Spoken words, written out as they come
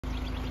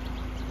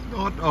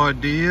Not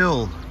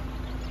ideal.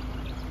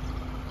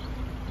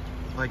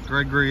 Like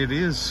Gregory it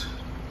is.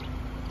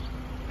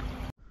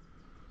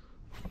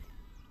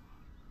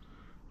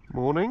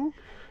 Morning.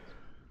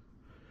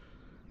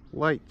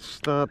 Late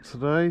start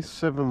today,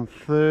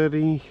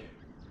 7:30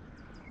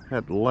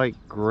 at Lake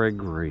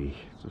Gregory.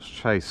 Just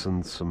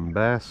chasing some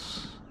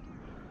bass.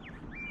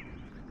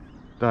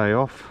 Day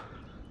off.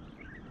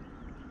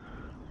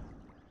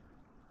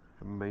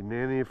 Haven't been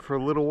down here for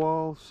a little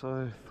while,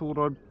 so thought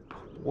I'd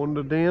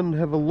wander down,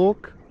 have a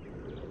look,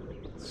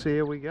 see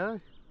how we go.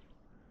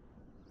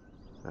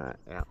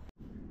 Out.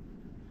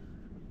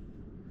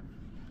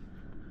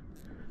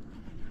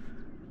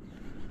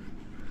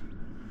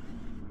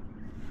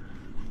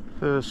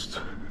 First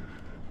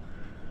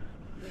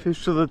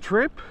fish of the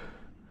trip.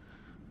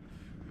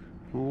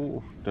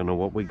 Oh, don't know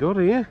what we got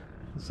here.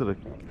 Is it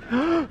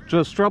a...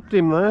 Just dropped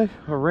him though.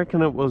 I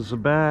reckon it was a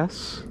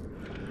bass.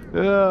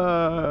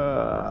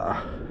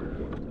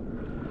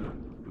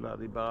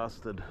 Bloody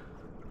bastard.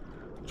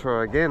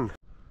 Try again.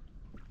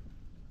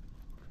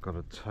 Got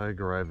a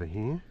toga over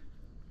here.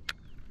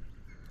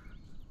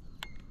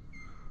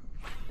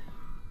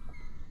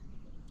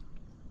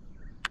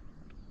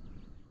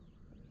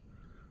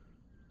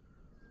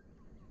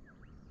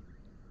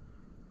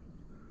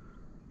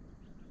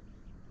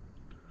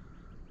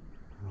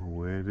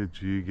 Where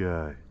did you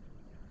go?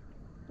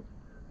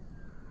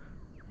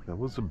 That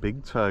was a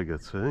big toga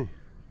too.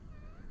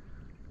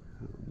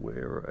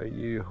 Where are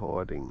you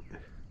hiding?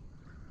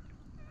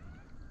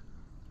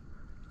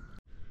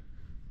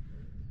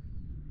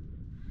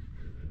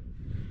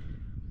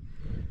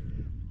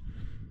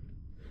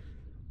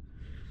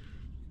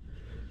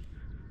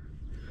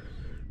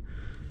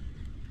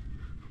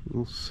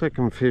 Well,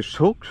 second fish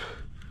hooked.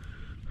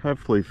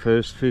 Hopefully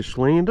first fish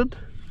landed.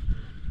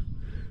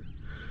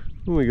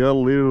 And we got a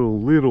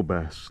little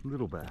bass.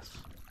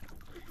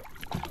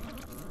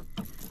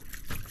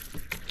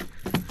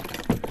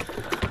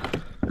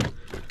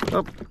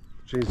 Oh,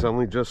 geez,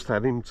 only just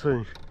had him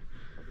too.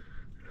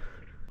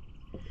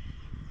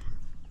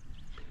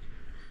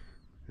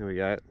 There we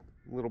go,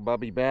 little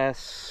bubby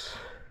bass,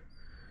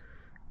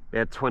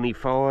 about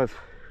 25.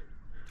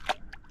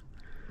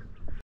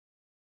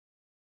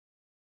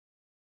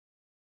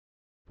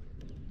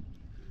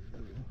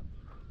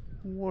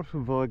 What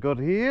have I got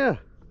here?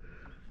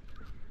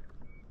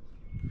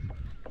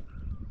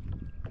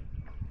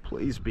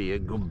 Please be a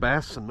good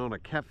bass and not a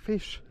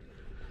catfish.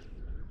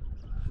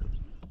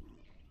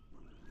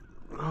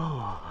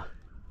 Oh,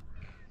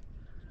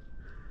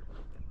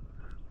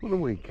 what have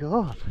we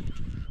got?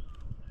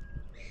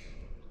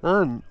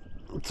 And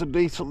it's a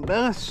decent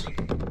bass.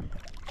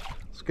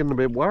 It's getting a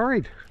bit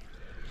worried.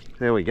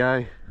 There we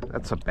go.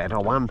 That's a better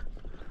one.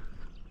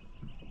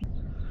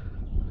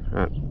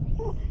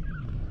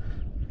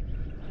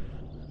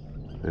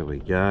 There we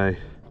go.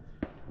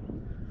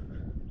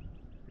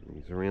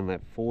 He's around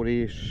that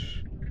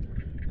 40-ish,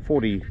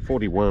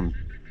 41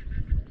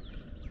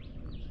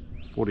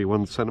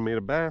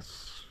 centimetre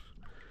bass.